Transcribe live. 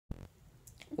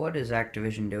what is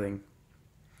Activision doing?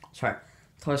 Sorry,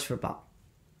 close for Bob.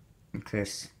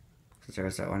 Because there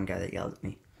was that one guy that yelled at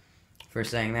me for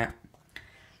saying that.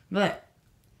 But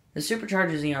the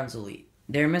Supercharged Xeon's Elite.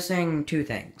 They're missing two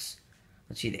things.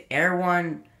 Let's see, the air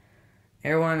one,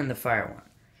 and the fire one.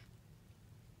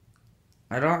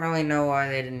 I don't really know why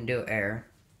they didn't do air.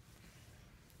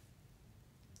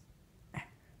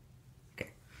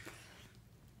 Okay.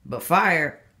 But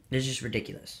fire is just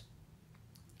ridiculous.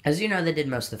 As you know, they did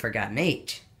most of the Forgotten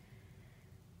 8.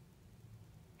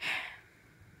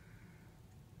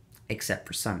 Except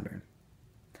for Sunburn.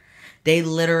 They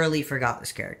literally forgot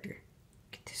this character.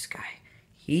 Look at this guy.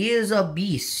 He is a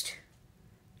beast.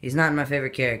 He's not my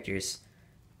favorite characters.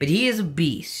 But he is a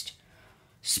beast.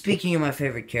 Speaking of my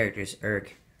favorite characters,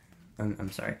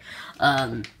 I'm sorry.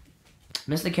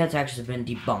 Mr. Cat's actually been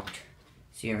debunked.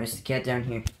 See here, Mr. Cat down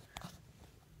here.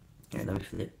 Here, let me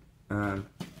flip.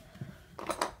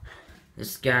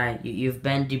 This guy, you've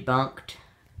been debunked.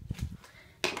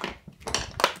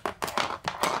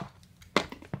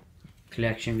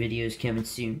 Collection videos coming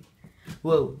soon.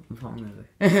 Whoa, I'm falling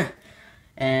over.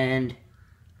 And,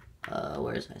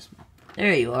 where's my small?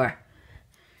 There you are.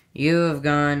 You have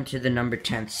gone to the number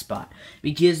 10th spot.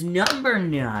 Because number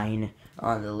 9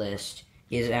 on the list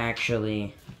is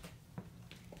actually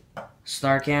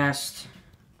Starcast.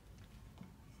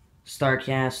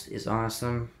 Starcast is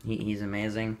awesome. He's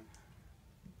amazing.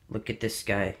 Look at this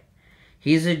guy.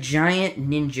 He's a giant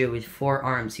ninja with 4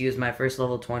 arms. He was my first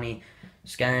level 20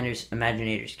 Skylanders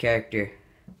Imaginators character.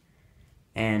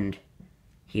 And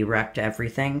he wrecked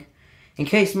everything. In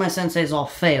case my senseis all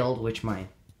failed, which my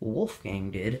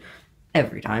Wolfgang did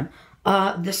every time,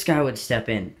 this guy would step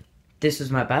in. This is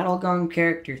my Battle Gong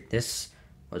character. This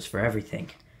was for everything.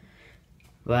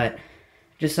 But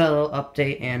just a little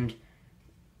update and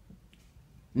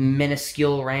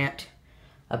minuscule rant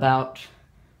about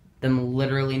them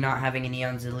literally not having an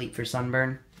Eon's Elite for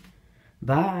Sunburn.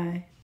 Bye.